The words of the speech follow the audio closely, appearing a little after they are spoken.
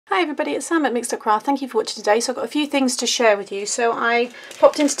Hi everybody, it's Sam at Mixed Up Craft. Thank you for watching today. So I've got a few things to share with you. So I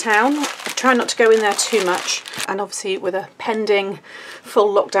popped into town, trying not to go in there too much, and obviously with a pending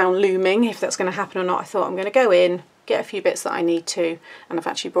full lockdown looming, if that's going to happen or not, I thought I'm going to go in, get a few bits that I need to, and I've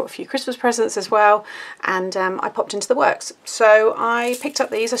actually brought a few Christmas presents as well, and I popped into the works. So I picked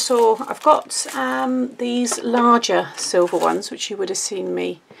up these. I've got these larger silver ones, which you would have seen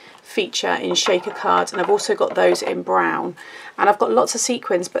me feature in shaker cards, and I've also got those in brown, and I've got lots of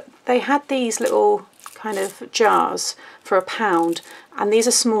sequins, but they had these little kind of jars for £1, and these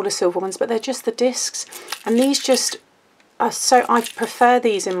are smaller silver ones, but they're just the discs, and these just are so, I prefer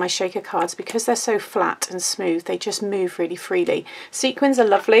these in my shaker cards because they're so flat and smooth. They just move really freely. Sequins are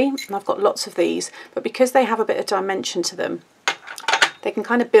lovely, and I've got lots of these, but because they have a bit of dimension to them, they can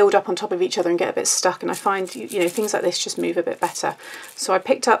kind of build up on top of each other and get a bit stuck, and I find, you know, things like this just move a bit better. So I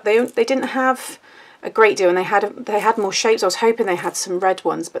picked up, they didn't have a great deal, and they had more shapes. I was hoping they had some red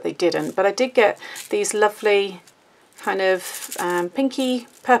ones, but they didn't. But I did get these lovely kind of pinky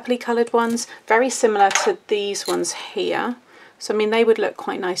purpley coloured ones, very similar to these ones here. So I mean, they would look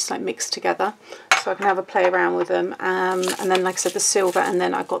quite nice like mixed together, so I can have a play around with them. And then, like I said, the silver, and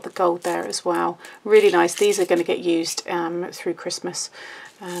then I got the gold there as well. Really nice. These are going to get used through Christmas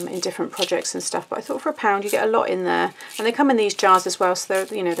in different projects and stuff. But I thought for £1 you get a lot in there, and they come in these jars as well, so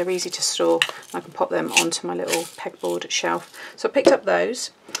they're, you know, they're easy to store. I can pop them onto my little pegboard shelf. So I picked up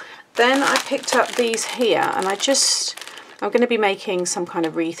those. Then I picked up these here, and I'm going to be making some kind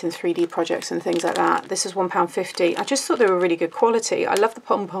of wreath and 3D projects and things like that. This is £1.50. I just thought they were really good quality. I love the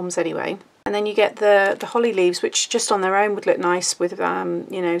pom-poms anyway. And then you get the holly leaves, which just on their own would look nice with,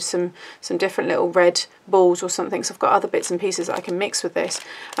 you know, some different little red balls or something. So I've got other bits and pieces that I can mix with this.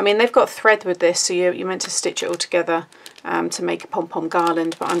 I mean, they've got thread with this, so you're meant to stitch it all together to make a pom-pom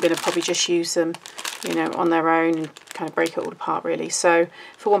garland, but I'm going to probably just use them, you know, on their own and kind of break it all apart really. So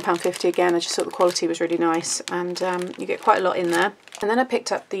for £1.50 again, I just thought the quality was really nice, and you get quite a lot in there. And then I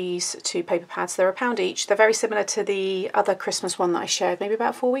picked up these two paper pads. They're £1 each. They're very similar to the other Christmas one that I shared maybe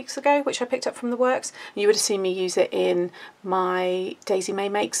about 4 weeks ago, which I picked up from the works. You would have seen me use it in my Daisy May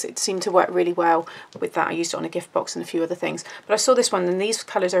Makes. It seemed to work really well with that. I used it on a gift box and a few other things. But I saw this one, and these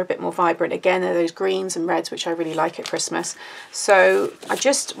colours are a bit more vibrant. Again, they're those greens and reds, which I really like at Christmas. So I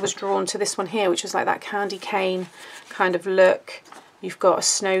just was drawn to this one here, which was like that candy cane kind of look. You've got a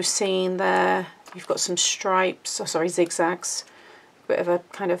snow scene there. You've got some stripes, oh sorry, zigzags. Bit of a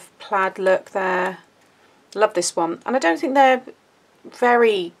kind of plaid look there. Love this one, and I don't think they're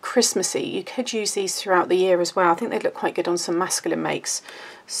very Christmassy. You could use these throughout the year as well. I think they'd look quite good on some masculine makes.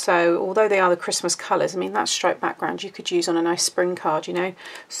 So although they are the Christmas colours, I mean, that striped background you could use on a nice spring card, you know.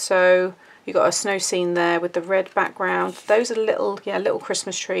 So you've got a snow scene there with the red background. Those are little, yeah, little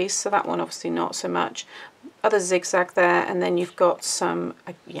Christmas trees. So that one obviously not so much. Other zigzag there, and then you've got some,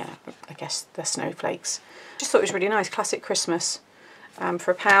 yeah, I guess they're snowflakes. Just thought it was really nice, classic Christmas.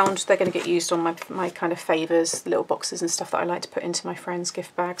 For £1, they're going to get used on my kind of favours, little boxes and stuff that I like to put into my friends'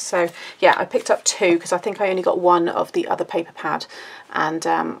 gift bags. So yeah, I picked up two because I think I only got one of the other paper pad, and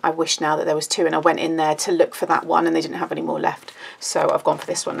I wish now that there was two, and I went in there to look for that one and they didn't have any more left. So I've gone for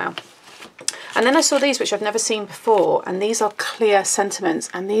this one now. And then I saw these, which I've never seen before, and these are clear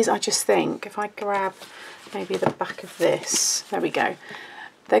sentiments, and these I just think, if I grab maybe the back of this, there we go.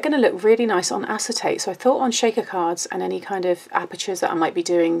 They're going to look really nice on acetate. So I thought on shaker cards and any kind of apertures that I might be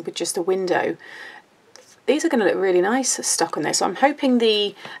doing with just a window, these are going to look really nice stuck on there. So I'm hoping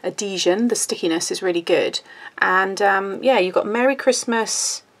the adhesion, the stickiness is really good. And yeah, you've got Merry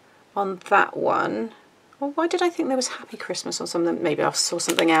Christmas on that one. Well, why did I think there was Happy Christmas on something? Maybe I saw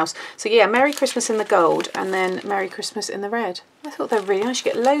something else. So yeah, Merry Christmas in the gold, and then Merry Christmas in the red. I thought they were really nice.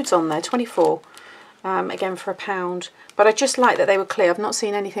 You get loads on there, 24. Again for £1, but I just like that they were clear. I've not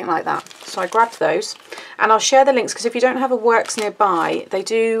seen anything like that, so I grabbed those, and I'll share the links, because if you don't have a works nearby, they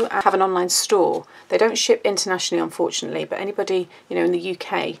do have an online store. They don't ship internationally, unfortunately, but anybody, you know, in the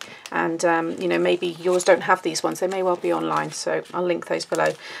UK, and you know, maybe yours don't have these ones, they may well be online, so I'll link those below.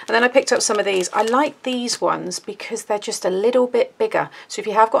 And then I picked up some of these. I like these ones because they're just a little bit bigger, so if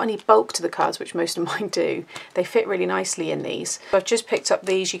you have got any bulk to the cards, which most of mine do, they fit really nicely in these. So I've just picked up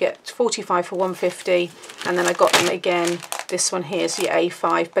these. You get 45 for £1.50. And then I got them again, this one here is the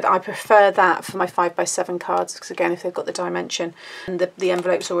A5, but I prefer that for my 5x7 cards, because again, if they've got the dimension, and the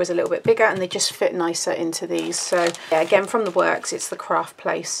envelope's always a little bit bigger, and they just fit nicer into these. So yeah, again, from the works, it's the Craft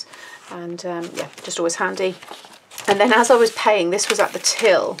Place, and yeah, just always handy. And then as I was paying, this was at the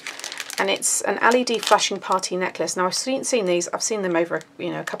till, and it's an LED flashing party necklace. Now I've seen these, I've seen them over, you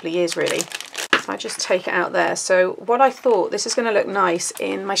know, a couple of years really. So I just take it out there. So what I thought, this is going to look nice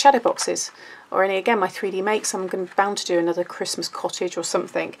in my shadow boxes, or any, again, my 3D makes. I'm bound to do another Christmas cottage or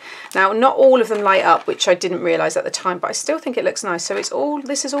something. Now, not all of them light up, which I didn't realise at the time, but I still think it looks nice. So it's all,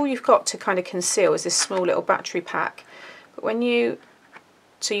 this is all you've got to kind of conceal, is this small little battery pack. But when you,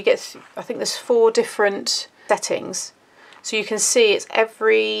 so you get, I think there's 4 different settings. So you can see it's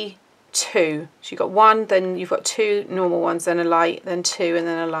every 2. So you've got 1, then you've got 2 normal ones, then a light, then 2, and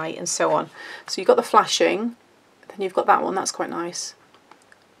then a light, and so on. So you've got the flashing, then you've got that one, that's quite nice.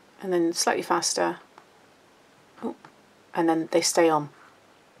 And then slightly faster. Oh, and then they stay on.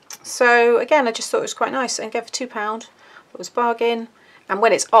 So again, I just thought it was quite nice. And again, for £2, it was a bargain. And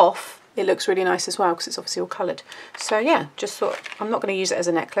when it's off, it looks really nice as well, because it's obviously all coloured. So yeah, just thought, I'm not going to use it as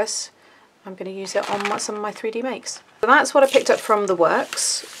a necklace. I'm going to use it on some of my 3D makes. So that's what I picked up from the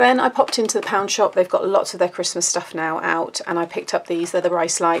works. Then I popped into the pound shop. They've got lots of their Christmas stuff now out, and I picked up these. They're the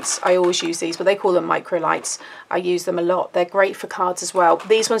rice lights. I always use these, but they call them micro lights. I use them a lot. They're great for cards as well.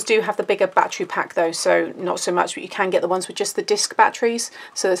 These ones do have the bigger battery pack though, so not so much, but you can get the ones with just the disc batteries.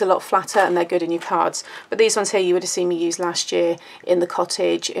 So it's a lot flatter and they're good in your cards. But these ones here you would have seen me use last year in the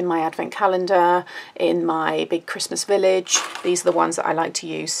cottage, in my advent calendar, in my big Christmas village. These are the ones that I like to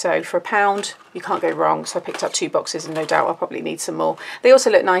use. So for £1, you can't go wrong. So I picked up 2 boxes, and no doubt I'll probably need some more. They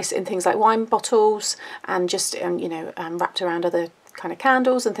also look nice in things like wine bottles, and just you know, wrapped around other kind of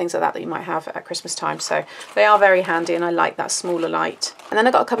candles and things like that that you might have at Christmas time. So they are very handy, and I like that smaller light. And then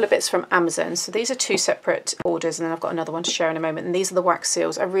I got a couple of bits from Amazon. So these are 2 separate orders, and then I've got another one to share in a moment. And these are the wax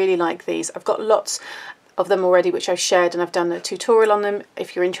seals. I really like these. I've got lots of them already, which I've shared, and I've done a tutorial on them.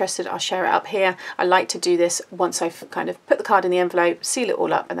 If you're interested, I'll share it up here. I like to do this once I've kind of put the card in the envelope, seal it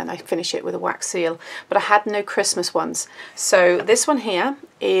all up, and then I finish it with a wax seal. But I had no Christmas ones. So this one here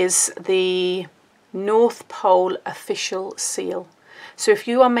is the North Pole official seal. So if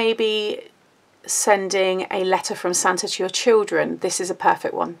you are maybe sending a letter from Santa to your children, this is a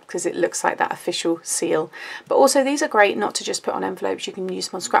perfect one, because it looks like that official seal. But also these are great not to just put on envelopes. You can use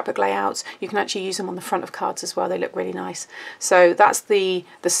them on scrapbook layouts. You can actually use them on the front of cards as well. They look really nice. So that's the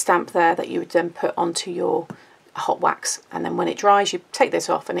stamp there that you would then put onto your hot wax, and then when it dries you take this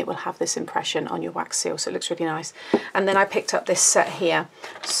off and it will have this impression on your wax seal. So it looks really nice. And then I picked up this set here.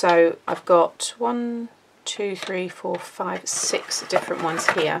 So I've got 1, 2, 3, 4, 5, 6 different ones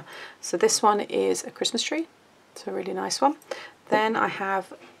here. So this one is a Christmas tree, it's a really nice one. Then I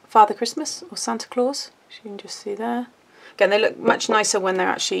have Father Christmas, or Santa Claus, as you can just see there. Again, they look much nicer when they're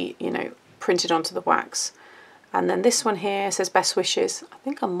actually, you know, printed onto the wax. And then this one here says Best Wishes. I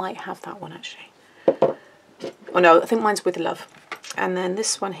think I might have that one actually. Oh no, I think mine's With Love. And then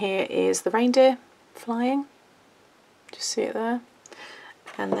this one here is the reindeer flying. Just see it there.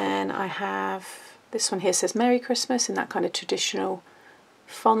 And then I have this one here says Merry Christmas in that kind of traditional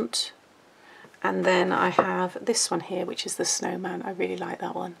font. And then I have this one here, which is the snowman. I really like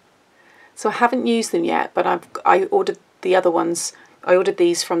that one. So I haven't used them yet, but I ordered the other ones. I ordered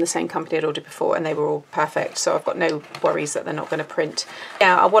these from the same company I'd ordered before, and they were all perfect. So I've got no worries that they're not going to print.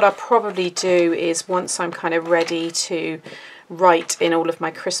 Yeah, what I'll probably do is, once I'm kind of ready to write in all of my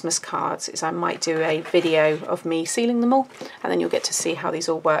Christmas cards, is I might do a video of me sealing them all, and then you'll get to see how these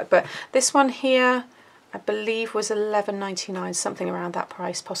all work. But this one here, I believe was $11.99, something around that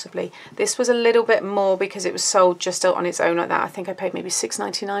price possibly. This was a little bit more because it was sold just on its own like that. I think I paid maybe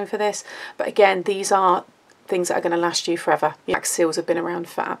 $6.99 for this. But again, these are things that are going to last you forever. Wax seals have been around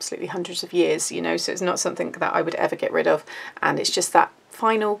for absolutely hundreds of years, you know, so it's not something that I would ever get rid of. And it's just that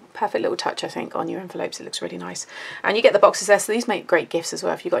final perfect little touch, I think, on your envelopes. It looks really nice. And you get the boxes there, so these make great gifts as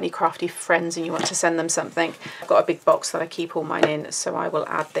well if you've got any crafty friends and you want to send them something. I've got a big box that I keep all mine in, so I will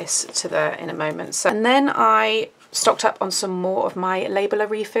add this to there in a moment. So, and then I stocked up on some more of my labeler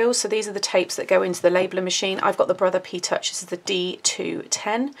refills. So these are the tapes that go into the labeler machine. I've got the Brother P-Touch. This is the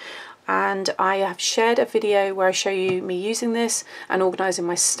D210. And I have shared a video where I show you me using this and organising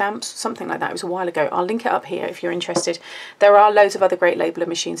my stamps, something like that. It was a while ago. I'll link it up here if you're interested. There are loads of other great labeler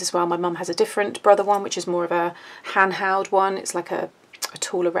machines as well. My mum has a different Brother one, which is more of a handheld one. It's like a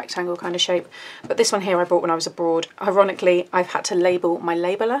taller rectangle kind of shape. But this one here I bought when I was abroad. Ironically, I've had to label my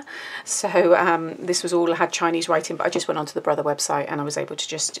labeler. So this was all had Chinese writing, but I just went onto the Brother website and I was able to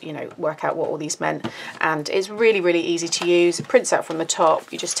just, you know, work out what all these meant. And it's really, really easy to use. It prints out from the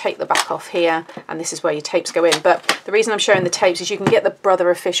top. You just take the back off here, and this is where your tapes go in. But the reason I'm showing the tapes is you can get the Brother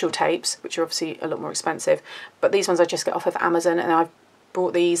official tapes, which are obviously a lot more expensive. But these ones I just get off of Amazon, and I've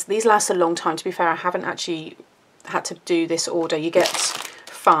bought these. These last a long time. To be fair, I haven't actually had to do this order. You get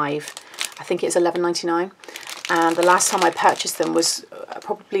 5. I think it's $11.99, and the last time I purchased them was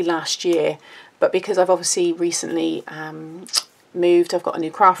probably last year. But because I've obviously recently moved. I've got a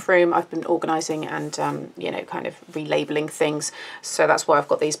new craft room. I've been organising and, you know, kind of relabeling things. So that's why I've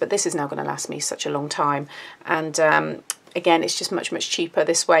got these. But this is now going to last me such a long time. And again, it's just much cheaper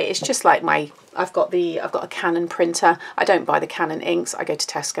this way. It's just like I've got a Canon printer. I don't buy the Canon inks. I go to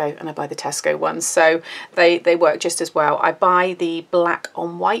Tesco and I buy the Tesco ones. So they work just as well. I buy the black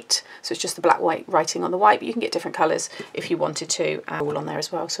on white. So it's just the black white writing on the white, but you can get different colours if you wanted to, all on there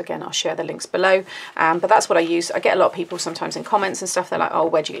as well. So again, I'll share the links below. But that's what I use. I get a lot of people sometimes in comments and stuff. They're like, oh,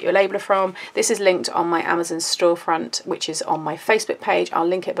 where'd you get your labeler from? This is linked on my Amazon storefront, which is on my Facebook page. I'll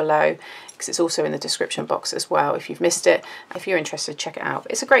link it below, because it's also in the description box as well if you've missed it. If you're interested, check it out.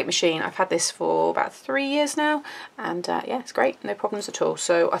 It's a great machine. I've had this for about 3 years now, and yeah, it's great, no problems at all.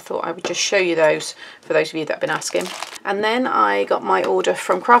 So I thought I would just show you those for those of you that have been asking. And then I got my order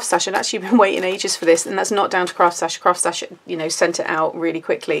from Craft Stash. I'd actually been waiting ages for this, and that's not down to Craft Stash. Craft Stash, you know, sent it out really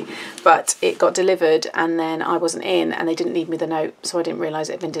quickly, but it got delivered and then I wasn't in and they didn't leave me the note, so I didn't realise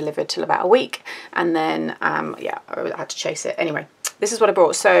it had been delivered till about a week. And then yeah, I had to chase it anyway. This is what I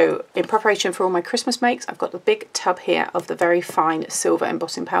brought. So in preparation for all my Christmas makes, I've got the big tub here of the very fine silver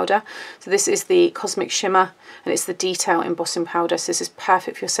embossing powder. So this is the Cosmic Shimmer, and it's the detail embossing powder. So this is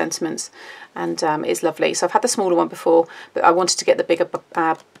perfect for your sentiments, and it's lovely. So I've had the smaller one before, but I wanted to get the bigger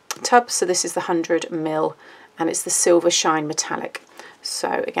tub. So this is the 100 ml, and it's the Silver Shine Metallic.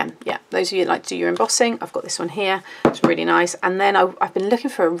 So again, yeah, those of you that like to do your embossing, I've got this one here. It's really nice. And then I've been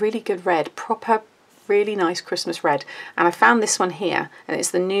looking for a really good red, proper really nice Christmas red, and I found this one here, and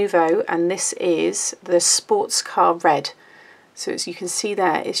it's the Nuvo, and this is the Sportscar red. So as you can see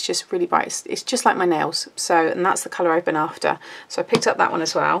there, it's just really bright. It's just like my nails. So, and that's the colour I've been after. So I picked up that one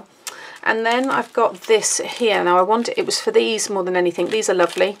as well. And then I've got this here. Now it was for these more than anything. These are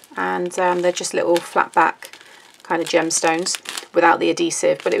lovely, and they're just little flat back kind of gemstones without the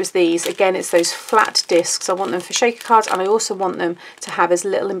adhesive, but it was these. Again, it's those flat discs. I want them for shaker cards, and I also want them to have as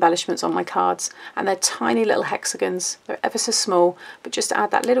little embellishments on my cards, and they're tiny little hexagons. They're ever so small, but just to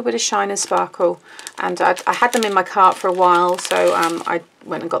add that little bit of shine and sparkle. And I had them in my cart for a while, so I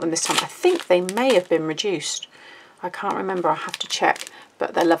went and got them this time. I think they may have been reduced. I can't remember, I have to check,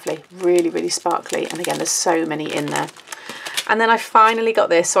 but they're lovely, really sparkly, and again, there's so many in there. And then I finally got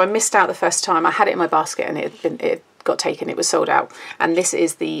this. So I missed out the first time. I had it in my basket and it got taken. It was sold out. And this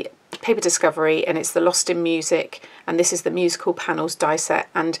is the Paper Discovery, and it's the Lost in Music, and this is the musical panels die set.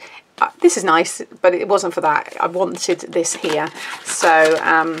 And this is nice, but it wasn't for that. I wanted this here. So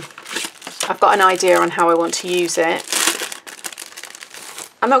I've got an idea on how I want to use it.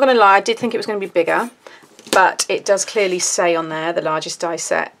 I'm not going to lie, I did think it was going to be bigger, but it does clearly say on there the largest die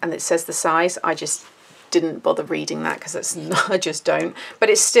set, and it says the size. I just didn't bother reading that because it's not, I just don't. But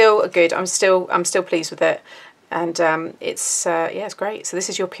it's still good. I'm still pleased with it, and it's yeah, it's great. So this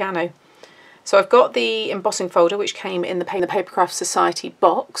is your piano. So I've got the embossing folder, which came in the Papercraft Society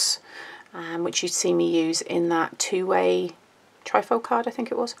box, which you'd see me use in that two-way trifold card, I think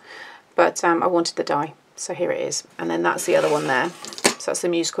it was. But I wanted the die, so here it is. And then that's the other one there. So that's the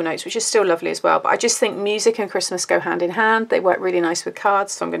musical notes, which is still lovely as well. But I just think music and Christmas go hand in hand. They work really nice with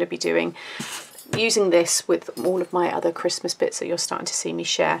cards, so I'm going to be using this with all of my other Christmas bits that you're starting to see me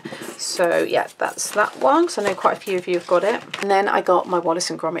share. So yeah, that's that one. So I know quite a few of you have got it. And then I got my Wallace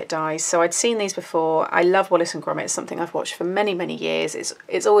and Gromit dies. So I'd seen these before. I love Wallace and Gromit. It's something I've watched for many years.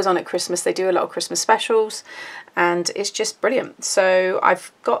 It's always on at Christmas. They do a lot of Christmas specials, and it's just brilliant. So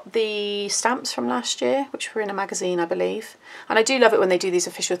I've got the stamps from last year, which were in a magazine, I believe. And I do love it when they do these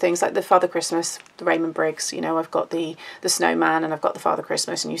official things, like the Father Christmas, the Raymond Briggs. You know, I've got the Snowman, and I've got the Father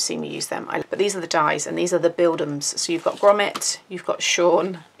Christmas, and you see me use them. But these are the dies, and these are the build-ems. So you've got Gromit, you've got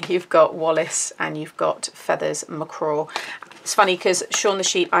Shaun, you've got Wallace, and you've got Feathers McCraw. It's funny because Shaun the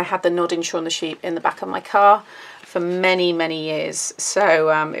Sheep, I had the nodding Shaun the Sheep in the back of my car for many years. So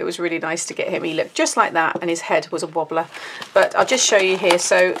it was really nice to get him. He looked just like that, and his head was a wobbler. But I'll just show you here.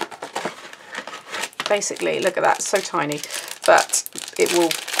 So basically, look at that, so tiny, but it will,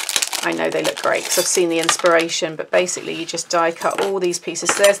 I know they look great because I've seen the inspiration. But basically you just die cut all these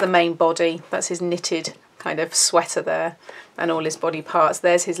pieces. So there's the main body, that's his knitted kind of sweater there, and all his body parts.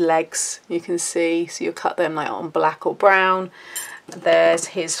 There's his legs, you can see, so you cut them like on black or brown. There's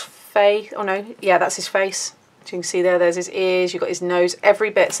his face, oh no, yeah, that's his face. So you can see there's his ears, you've got his nose,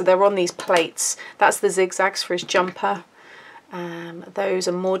 every bit. So they're on these plates. That's the zigzags for his jumper. Those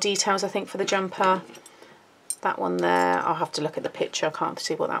are more details, I think, for the jumper. That one there, I'll have to look at the picture. I can't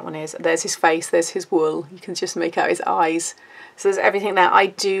see what that one is. There's his face, there's his wool. You can just make out his eyes. So there's everything there. I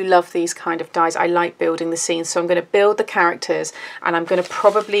do love these kind of dies. I like building the scenes. So I'm going to build the characters, and I'm going to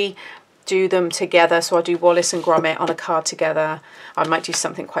probably do them together. So I'll do Wallace and Gromit on a card together. I might do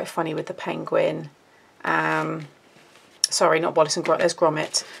something quite funny with the penguin. sorry, not Wallace and Gromit, there's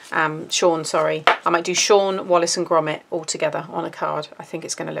Gromit, Sean, sorry. I might do Sean, Wallace and Gromit all together on a card. I think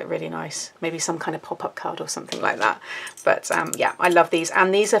it's going to look really nice. Maybe some kind of pop-up card or something like that. But yeah, I love these.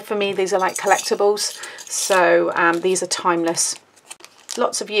 And these are, for me, these are like collectibles. So these are timeless.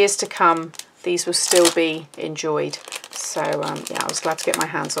 Lots of years to come, these will still be enjoyed. So yeah, I was glad to get my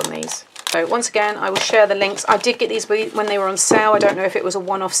hands on these. So once again, I will share the links. I did get these when they were on sale. I don't know if it was a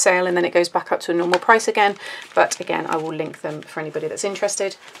one-off sale and then it goes back up to a normal price again. But again, I will link them for anybody that's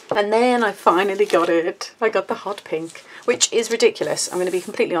interested. And then I finally got it. I got the hot pink, which is ridiculous. I'm going to be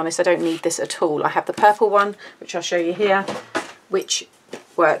completely honest. I don't need this at all. I have the purple one, which I'll show you here, which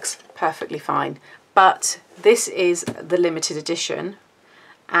works perfectly fine. But this is the limited edition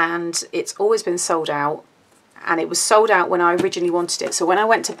and it's always been sold out. And it was sold out when I originally wanted it. So when I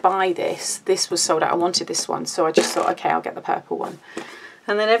went to buy this, this was sold out. I wanted this one, so I just thought, okay, I'll get the purple one.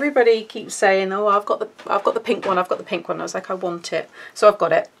 And then everybody keeps saying, oh, I've got the pink one, I've got the pink one. I was like, I want it, so I've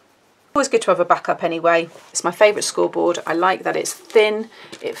got it. Always good to have a backup anyway. It's my favourite scoreboard. I like that it's thin.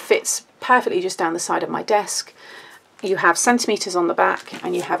 It fits perfectly just down the side of my desk. You have centimetres on the back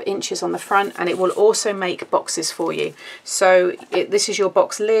and you have inches on the front, and it will also make boxes for you. So this is your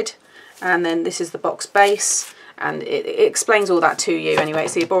box lid. And then this is the box base, and it explains all that to you anyway.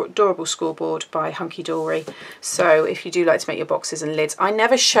 It's the adorable scoreboard by Hunkydory. So if you do like to make your boxes and lids, I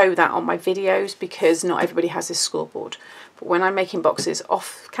never show that on my videos because not everybody has this scoreboard. But when I'm making boxes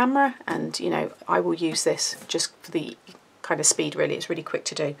off camera, and you know, I will use this just for the kind of speed really. It's really quick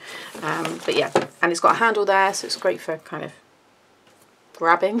to do. But yeah, and it's got a handle there, so it's great for kind of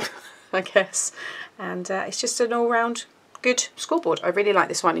grabbing, I guess. And it's just an all-round good scoreboard. I really like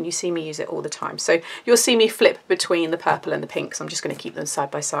this one, and you see me use it all the time. So you'll see me flip between the purple and the pink, so I'm just going to keep them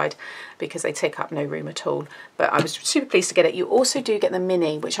side by side because they take up no room at all. But I was super pleased to get it. You also do get the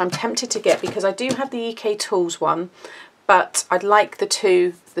mini, which I'm tempted to get because I do have the EK Tools one, but I'd like the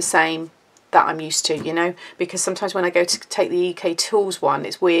two the same that I'm used to, you know, because sometimes when I go to take the EK Tools one,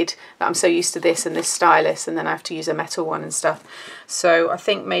 it's weird that I'm so used to this and this stylus, and then I have to use a metal one and stuff. So I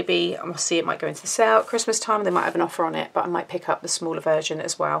think maybe I'll see, it might go into the sale at Christmas time. They might have an offer on it, but I might pick up the smaller version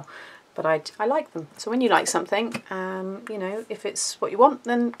as well. But I like them. So when you like something, you know, if it's what you want,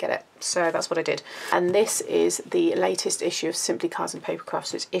 then get it. So that's what I did. And this is the latest issue of Simply Cards and Papercraft.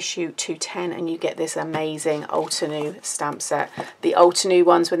 So it's issue 210, and you get this amazing Altenew stamp set. The Altenew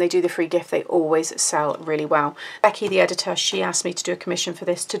ones, when they do the free gift, they always sell really well. Becky, the editor, she asked me to do a commission for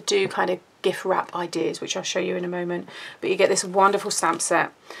this, to do kind of gift wrap ideas, which I'll show you in a moment. But you get this wonderful stamp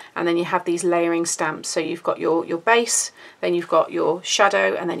set, and then you have these layering stamps. So you've got your base, then you've got your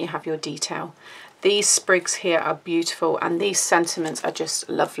shadow, and then you have your detail. These sprigs here are beautiful, and these sentiments are just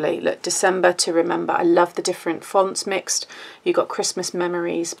lovely. Look, December to Remember. I love the different fonts mixed. You've got Christmas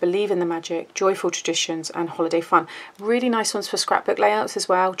Memories, Believe in the Magic, Joyful Traditions, and Holiday Fun. Really nice ones for scrapbook layouts as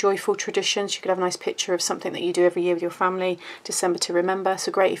well. Joyful Traditions, you could have a nice picture of something that you do every year with your family. December to Remember,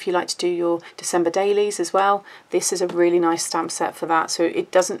 so great if you like to do your December dailies as well. This is a really nice stamp set for that. So it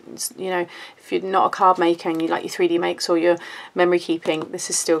doesn't, you know, if you're not a card maker and you like your 3D makes or your memory keeping,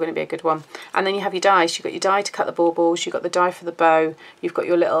 this is still going to be a good one. And then you have your dies. You've got your die to cut the baubles, you've got the die for the bow, you've got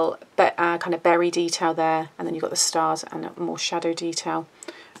your little kind of berry detail there, and then you've got the stars and a more shadow detail.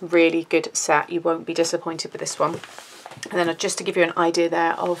 Really good set. You won't be disappointed with this one. And then just to give you an idea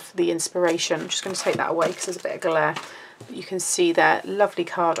there of the inspiration, I'm just going to take that away because there's a bit of glare. You can see that lovely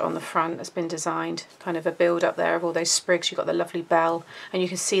card on the front has been designed, kind of a build up there of all those sprigs. You've got the lovely bell, and you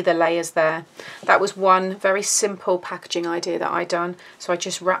can see the layers there. That was one very simple packaging idea that I done. So I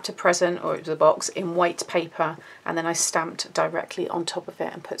just wrapped a present, or it was a box, in white paper, and then I stamped directly on top of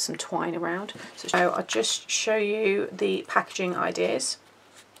it and put some twine around. So I'll just show you the packaging ideas.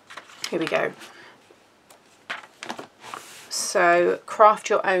 Here we go. So craft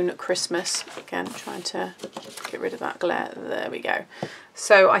your own Christmas. Again, trying to get rid of that glare. There we go.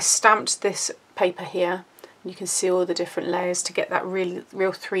 So I stamped this paper here. You can see all the different layers to get that real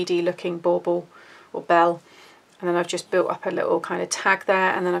 3D looking bauble or bell. And then I've just built up a little kind of tag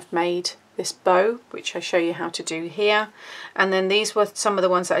there, and then I've made this bow, which I show you how to do here. And then these were some of the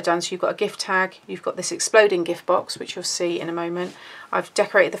ones that I've done. So you've got a gift tag, you've got this exploding gift box, which you'll see in a moment. I've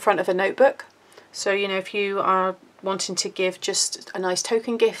decorated the front of a notebook. So, you know, if you are wanting to give just a nice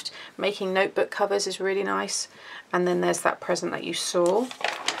token gift, making notebook covers is really nice. And then there's that present that you saw.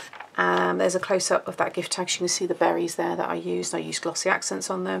 There's a close-up of that gift tag. So you can see the berries there that I used. I used glossy accents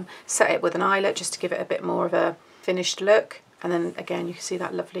on them. Set it with an eyelet just to give it a bit more of a finished look. And then again, you can see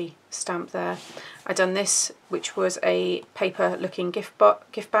that lovely stamp there. I done this, which was a paper looking gift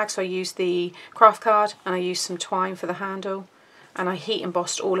bag. So I used the craft card and I used some twine for the handle. And I heat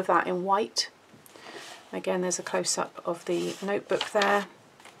embossed all of that in white. Again, there's a close-up of the notebook there.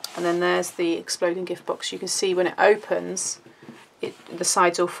 And then there's the exploding gift box. You can see when it opens, the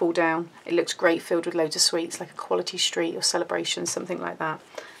sides all fall down. It looks great, filled with loads of sweets, like a quality street or celebration, something like that.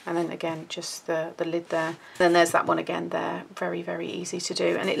 And then again, just the lid there. Then there's that one again there, very, very easy to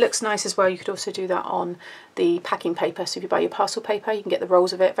do. And it looks nice as well. You could also do that on the packing paper. So if you buy your parcel paper, you can get the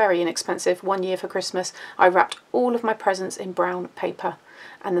rolls of it, very inexpensive. 1 year for Christmas, I wrapped all of my presents in brown paper.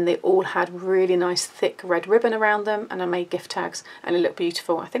 And then they all had really nice thick red ribbon around them, and I made gift tags and it looked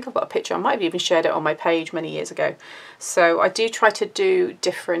beautiful. I think I've got a picture, I might have even shared it on my page many years ago. So I do try to do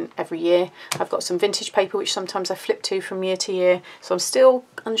different every year. I've got some vintage paper which sometimes I flip to from year to year, so I'm still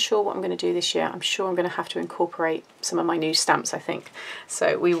unsure what I'm going to do this year. I'm sure I'm going to have to incorporate some of my new stamps, I think.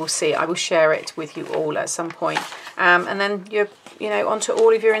 So we will see. I will share it with you all at some point. And then you're, onto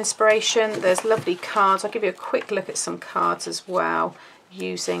all of your inspiration. There's lovely cards. I'll give you a quick look at some cards as well,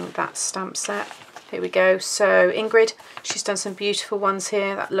 using that stamp set. Here we go. So Ingrid, she's done some beautiful ones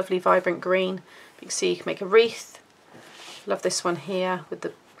here, that lovely vibrant green. You can see you can make a wreath. Love this one here with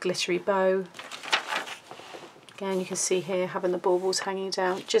the glittery bow. Again, you can see here having the baubles hanging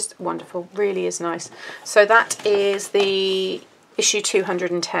down, just wonderful, really is nice. So that is the issue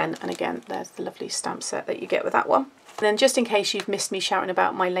 210, and again there's the lovely stamp set that you get with that one. And then just in case you've missed me shouting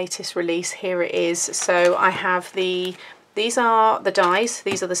about my latest release, here it is. So I have these are the dies,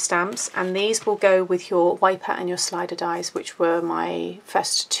 these are the stamps, and these will go with your wiper and your slider dies, which were my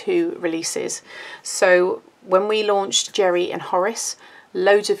first 2 releases. So when we launched Jerry and Horace,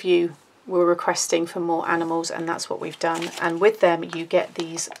 loads of you were requesting for more animals, and that's what we've done. And with them you get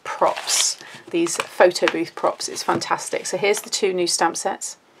these props, these photo booth props. It's fantastic. So here's the 2 new stamp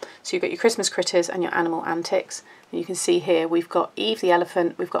sets. So you've got your Christmas critters and your animal antics. And you can see here we've got Eve the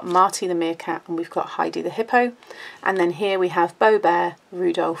elephant, we've got Marty the meerkat, and we've got Heidi the hippo. And then here we have Bo Bear,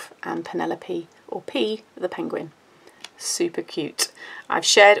 Rudolph and Penelope, or P the penguin. Super cute. I've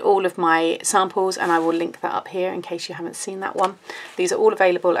shared all of my samples and I will link that up here in case you haven't seen that one. These are all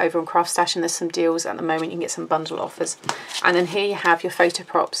available over on Craft Stash, and there's some deals at the moment. You can get some bundle offers. And then here you have your photo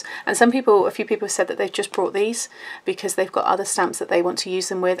props. And a few people have said that they've just brought these because they've got other stamps that they want to use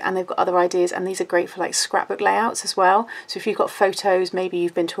them with, and they've got other ideas, and these are great for like scrapbook layouts as well. So if you've got photos, maybe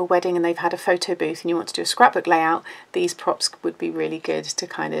you've been to a wedding and they've had a photo booth and you want to do a scrapbook layout, these props would be really good to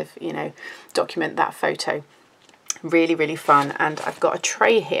kind of, document that photo. Really, really fun. And I've got a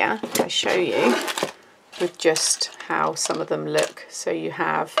tray here to show you with just how some of them look. So you've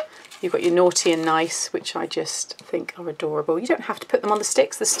got your naughty and nice, which I just think are adorable. You don't have to put them on the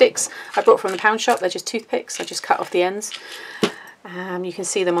sticks. The sticks I bought from the pound shop, they're just toothpicks. I just cut off the ends. You can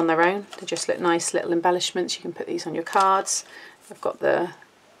see them on their own. They just look nice little embellishments. You can put these on your cards. I've got the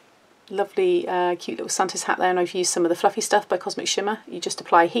lovely cute little Santa's hat there, and I've used some of the fluffy stuff by Cosmic Shimmer. You just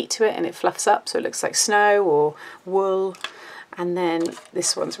apply heat to it and it fluffs up so it looks like snow or wool. And then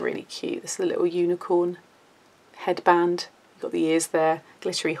this one's really cute. This is a little unicorn headband. You've got the ears there,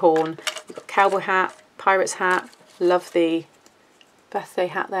 glittery horn. You've got cowboy hat, pirate's hat. Love the birthday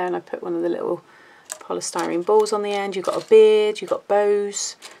hat there, and I put one of the little polystyrene balls on the end. You've got a beard, you've got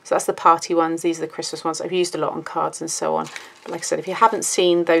bows. So that's the party ones. These are the Christmas ones. I've used a lot on cards and so on. But like I said, if you haven't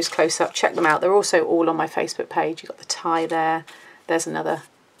seen those close up, check them out. They're also all on my Facebook page. You've got the tie there. There's another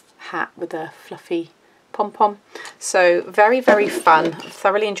hat with a fluffy pom-pom. So very, very fun. I've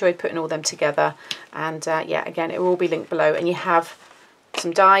thoroughly enjoyed putting all them together. And yeah, again, it will all be linked below. And you have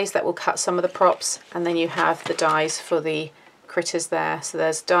some dies that will cut some of the props, and then you have the dies for the critters there. So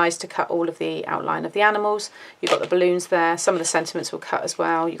there's dies to cut all of the outline of the animals. You've got the balloons there. Some of the sentiments will cut as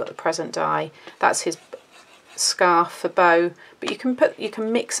well. You've got the present die. That's his scarf for Bo, but you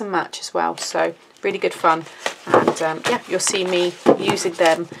can mix and match as well. So really good fun. And yeah, you'll see me using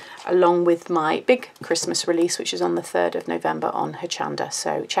them along with my big Christmas release, which is on the 3rd of November on Hochanda.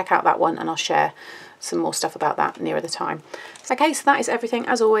 So check out that one, and I'll share some more stuff about that nearer the time. Okay, so that is everything.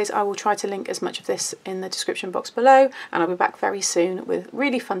 As always, I will try to link as much of this in the description box below, and I'll be back very soon with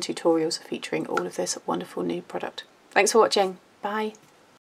really fun tutorials featuring all of this wonderful new product. Thanks for watching. Bye.